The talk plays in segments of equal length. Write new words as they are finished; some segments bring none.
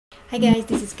Hi guys,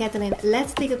 this is Katalin.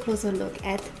 Let's take a closer look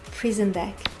at Prison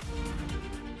Deck.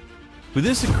 With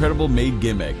this incredible made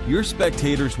gimmick, your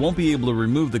spectators won't be able to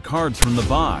remove the cards from the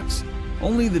box.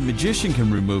 Only the magician can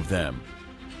remove them.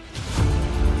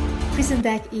 Prison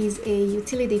Deck is a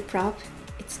utility prop.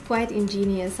 It's quite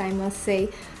ingenious, I must say.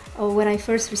 When I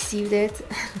first received it,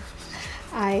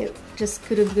 I just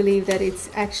couldn't believe that it's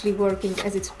actually working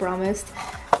as it's promised.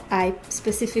 I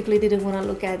specifically didn't want to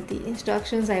look at the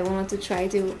instructions. I wanted to try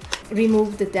to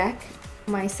remove the deck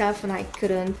myself and I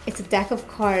couldn't. It's a deck of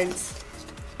cards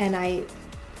and I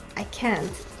can't,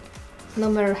 no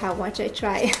matter how much I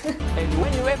try. And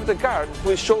when you have the card,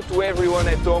 please show to everyone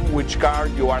at home which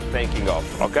card you are thinking of,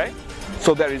 okay?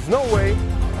 So there is no way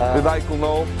that I could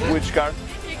know which card.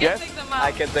 Yes? Take them out.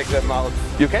 I can take them out.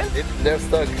 You can? If they're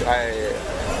stuck,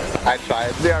 I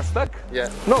tried. They are stuck? Yeah.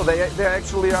 No, they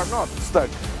actually are not stuck.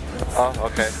 Oh,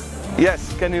 okay.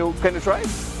 Yes, can you try it?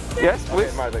 Yes, please.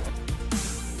 Okay, Marta.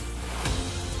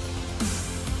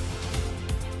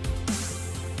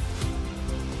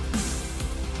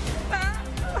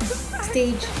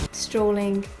 Stage,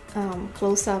 strolling,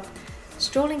 close-up,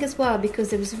 strolling as well, because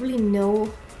there's really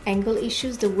no angle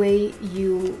issues the way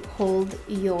you hold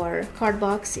your card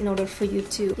box in order for you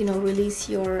to, release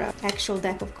your actual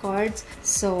deck of cards.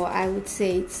 So I would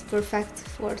say it's perfect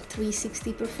for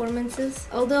 360 performances.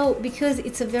 Although, because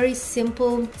it's a very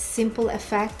simple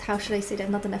effect, how should I say that?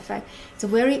 Not an effect. It's a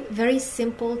very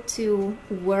simple to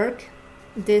work,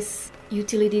 this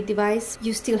utility device.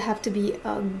 You still have to be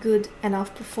a good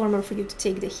enough performer for you to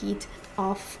take the heat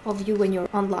off of you when you're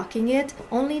unlocking it.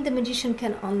 Only the magician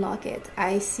can unlock it.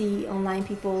 I see online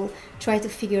people try to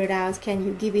figure it out. Can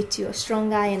you give it to a strong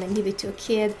guy and then give it to a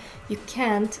kid? You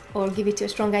can't. Or give it to a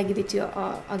strong guy, give it to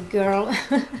a girl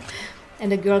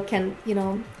and the girl can,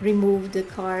 remove the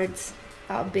cards.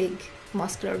 A big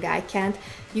muscular guy can't.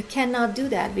 You cannot do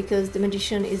that because the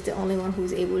magician is the only one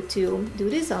who's able to do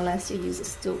this, unless you use a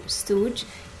stooge.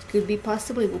 Could be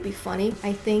possible, it would be funny.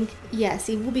 I think, yes,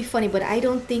 it would be funny, but I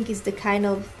don't think it's the kind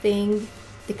of thing,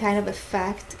 the kind of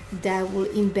effect that will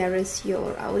embarrass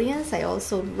your audience. I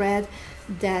also read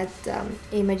that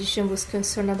a magician was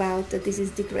concerned about that this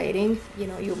is degrading,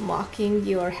 you're mocking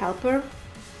your helper.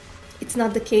 It's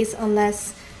not the case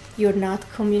unless you're not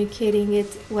communicating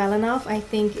it well enough. I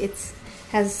think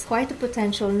has quite a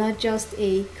potential, not just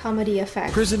a comedy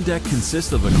effect. Prison Deck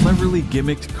consists of a cleverly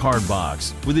gimmicked card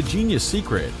box with a genius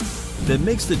secret that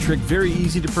makes the trick very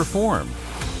easy to perform.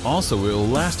 Also, it will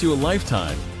last you a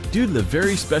lifetime due to the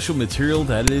very special material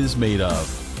that it is made of.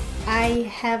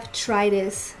 I have tried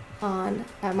this on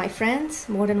my friends,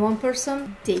 more than one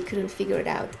person. They couldn't figure it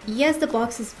out. Yes, the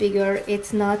box is bigger.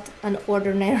 It's not an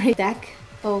ordinary deck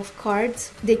of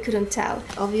cards. They couldn't tell.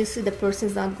 Obviously the person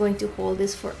is not going to hold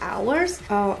this for hours.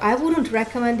 I wouldn't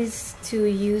recommend this to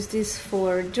use this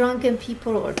for drunken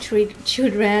people or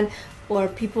children or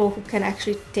people who can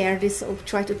actually tear this or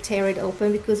try to tear it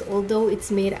open, because although it's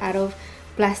made out of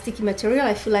plastic material,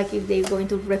 I feel like if they're going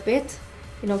to rip it,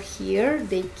 here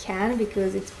they can,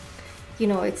 because it's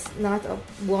it's not a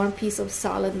one piece of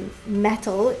solid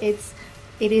metal.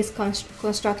 It is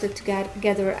constructed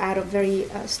together out of very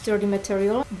sturdy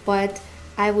material, but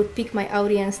I would pick my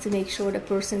audience to make sure the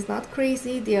person is not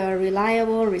crazy, they are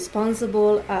reliable,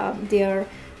 responsible, they are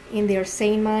in their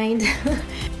sane mind.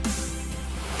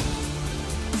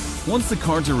 Once the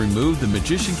cards are removed, the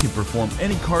magician can perform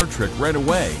any card trick right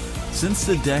away, since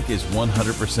the deck is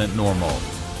 100% normal.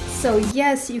 So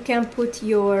yes, you can put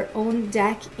your own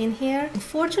deck in here.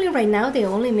 Unfortunately, right now they're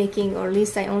only making, or at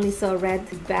least I only saw red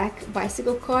back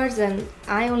bicycle cards, and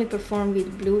I only perform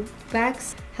with blue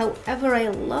backs. However, I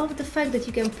love the fact that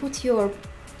you can put your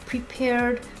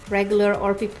prepared regular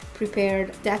or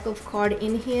prepared deck of card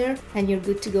in here, and you're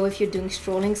good to go if you're doing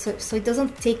strolling. So it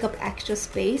doesn't take up extra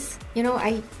space.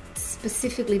 I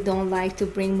specifically don't like to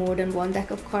bring more than one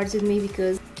deck of cards with me,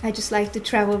 because I just like to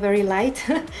travel very light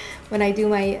when I do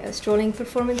my strolling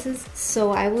performances.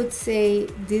 So I would say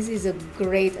this is a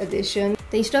great addition.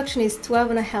 The instruction is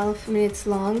 12.5 minutes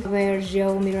long, where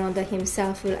João Miranda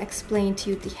himself will explain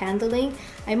to you the handling.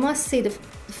 I must say the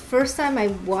first time I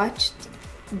watched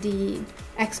the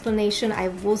explanation, I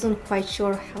wasn't quite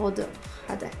sure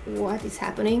what is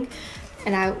happening,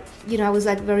 and I was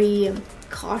like very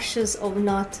cautious of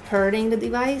not hurting the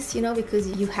device, because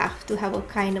you have to have a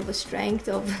kind of a strength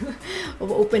of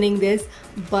opening this.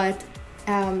 But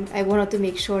I wanted to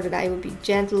make sure that I would be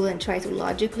gentle and try to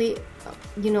logically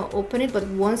open it. But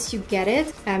once you get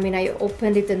it, I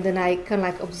opened it and then I kind of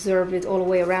like observed it all the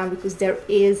way around, because there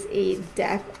is a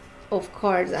deck of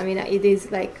cards. It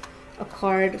is like a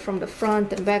card from the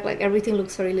front and back, like everything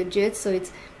looks very legit. So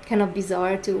it's kind of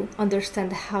bizarre to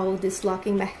understand how this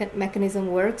locking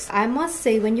mechanism works. I must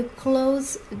say, when you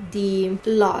close the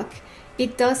lock,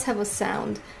 it does have a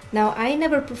sound. Now, I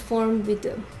never performed with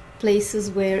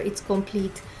places where it's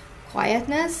complete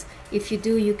quietness. If you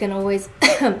do, you can always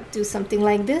do something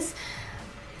like this,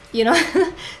 you know.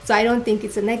 So I don't think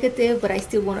it's a negative, but I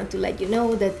still wanted to let you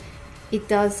know that it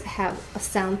does have a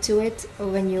sound to it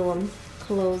when you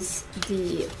close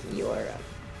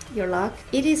your lock.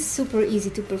 It is super easy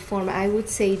to perform. I would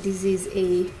say this is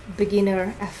a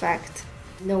beginner effect.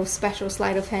 No special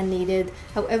sleight of hand needed.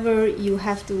 However, you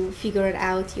have to figure it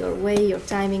out your way, your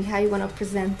timing, how you want to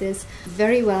present this.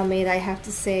 Very well made, I have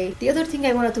to say. The other thing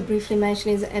I wanted to briefly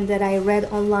mention is, and that I read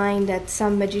online, that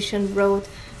some magician wrote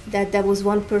that there was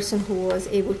one person who was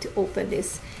able to open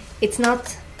this. It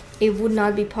would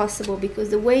not be possible,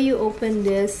 because the way you open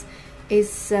this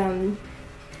is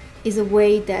a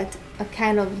way that a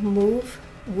kind of move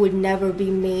would never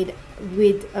be made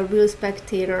with a real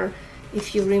spectator.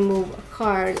 If you remove a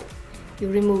card, you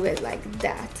remove it like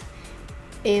that.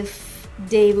 If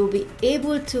they will be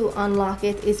able to unlock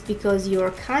it, it's because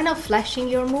you're kind of flashing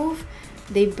your move.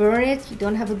 They burn it, you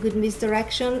don't have a good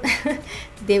misdirection.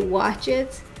 They watch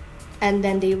it, and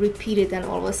then they repeat it, and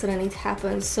all of a sudden it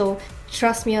happens. So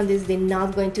trust me on this, they're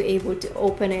not going to be able to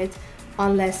open it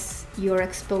unless you're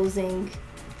exposing,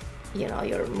 you know,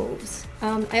 your moves.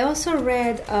 I also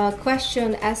read a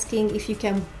question asking if you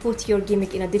can put your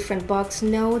gimmick in a different box.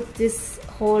 No, this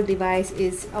whole device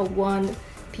is a one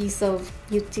piece of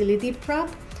utility prop.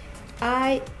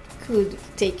 I could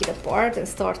take it apart and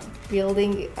start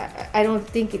building. I don't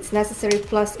think it's necessary.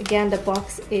 Plus, again, the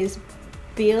box is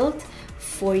built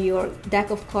for your deck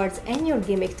of cards and your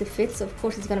gimmick to fit, so of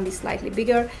course it's going to be slightly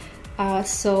bigger.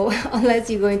 So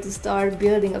unless you're going to start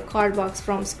building a card box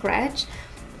from scratch,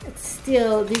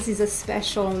 still, this is a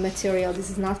special material.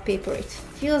 This is not paper. It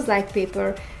feels like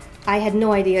paper. I had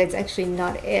no idea it's actually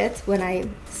not it when I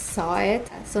saw it.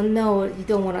 So no, you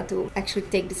don't want to actually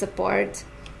take this apart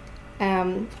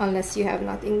unless you have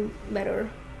nothing better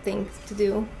things to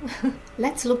do.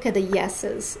 Let's look at the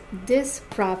yeses. This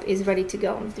prop is ready to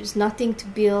go. There's nothing to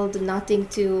build, nothing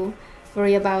to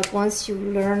worry about. Once you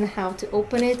learn how to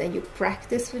open it and you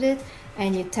practice with it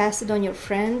and you test it on your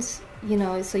friends, you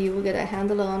know, so you will get a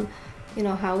handle on, you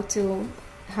know, how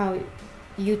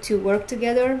you two work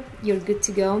together, you're good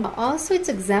to go. Also, it's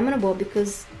examinable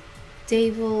because they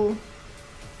will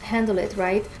handle it,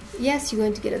 right? Yes, you're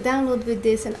going to get a download with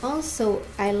this, and also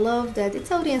I love that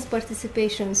it's audience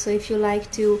participation. So if you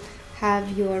like to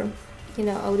have your, you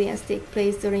know, audience take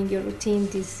place during your routine,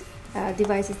 this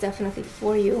device is definitely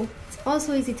for you. It's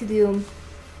also easy to do.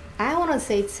 I want to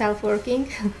say it's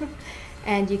self-working.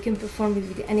 And you can perform it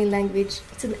with any language.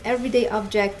 It's an everyday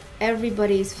object.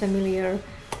 Everybody is familiar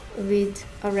with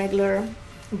a regular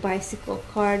bicycle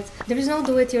card. There is no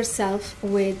do-it-yourself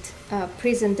with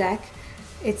Prison Deck.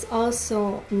 It's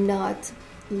also not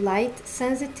light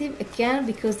sensitive, again,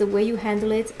 because the way you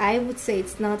handle it, I would say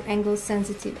it's not angle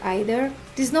sensitive either.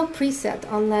 There's no preset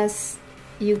unless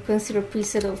you consider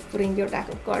preset of putting your deck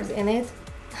of cards in it.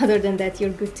 Other than that, you're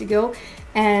good to go.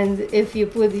 And if you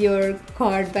put your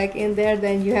card back in there,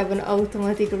 then you have an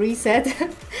automatic reset.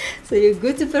 So you're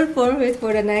good to perform it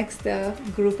for the next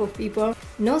group of people.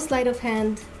 No sleight of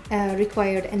hand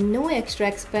required, and no extra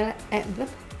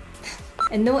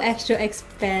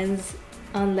expense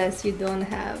unless you don't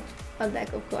have a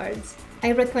deck of cards.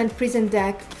 I recommend Prison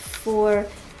Deck for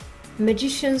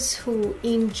magicians who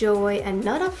enjoy and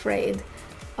not afraid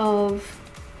of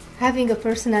having a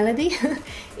personality,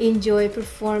 enjoy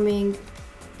performing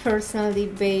personality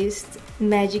based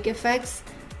magic effects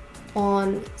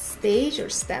on stage or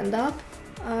stand-up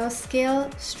scale,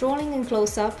 strolling and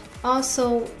close-up.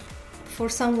 Also for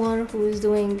someone who is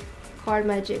doing card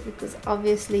magic, because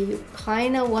obviously you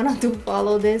kind of want to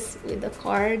follow this with the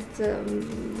card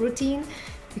routine,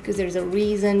 because there's a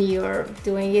reason you're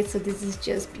doing it. So this is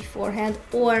just beforehand,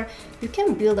 or you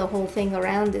can build a whole thing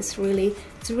around this. Really,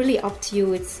 it's really up to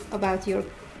you. It's about your,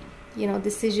 you know,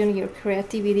 decision, your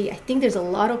creativity. I think there's a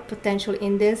lot of potential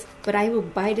in this, but I will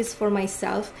buy this for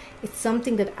myself. It's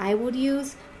something that I would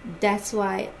use. That's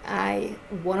why I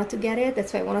wanted to get it.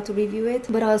 That's why I wanted to review it.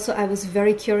 But also I was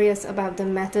very curious about the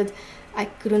method. I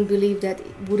couldn't believe that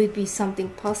would it be something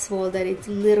possible that it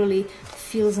literally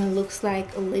feels and looks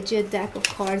like a legit deck of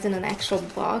cards in an actual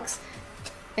box.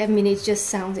 I mean, it just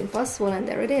sounds impossible, and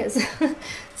there it is.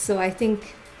 So I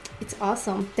think it's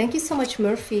awesome. Thank you so much,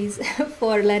 Murphy's,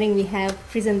 for letting me have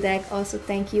Prison Deck. Also,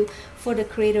 thank you for the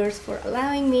creators for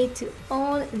allowing me to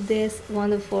own this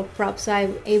wonderful prop, so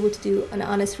I'm able to do an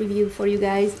honest review for you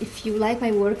guys. If you like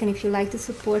my work and if you like to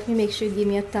support me, make sure you give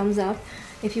me a thumbs up.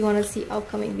 If you want to see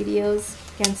upcoming videos,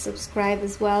 you can subscribe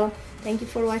as well. Thank you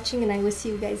for watching, and I will see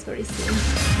you guys very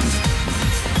soon.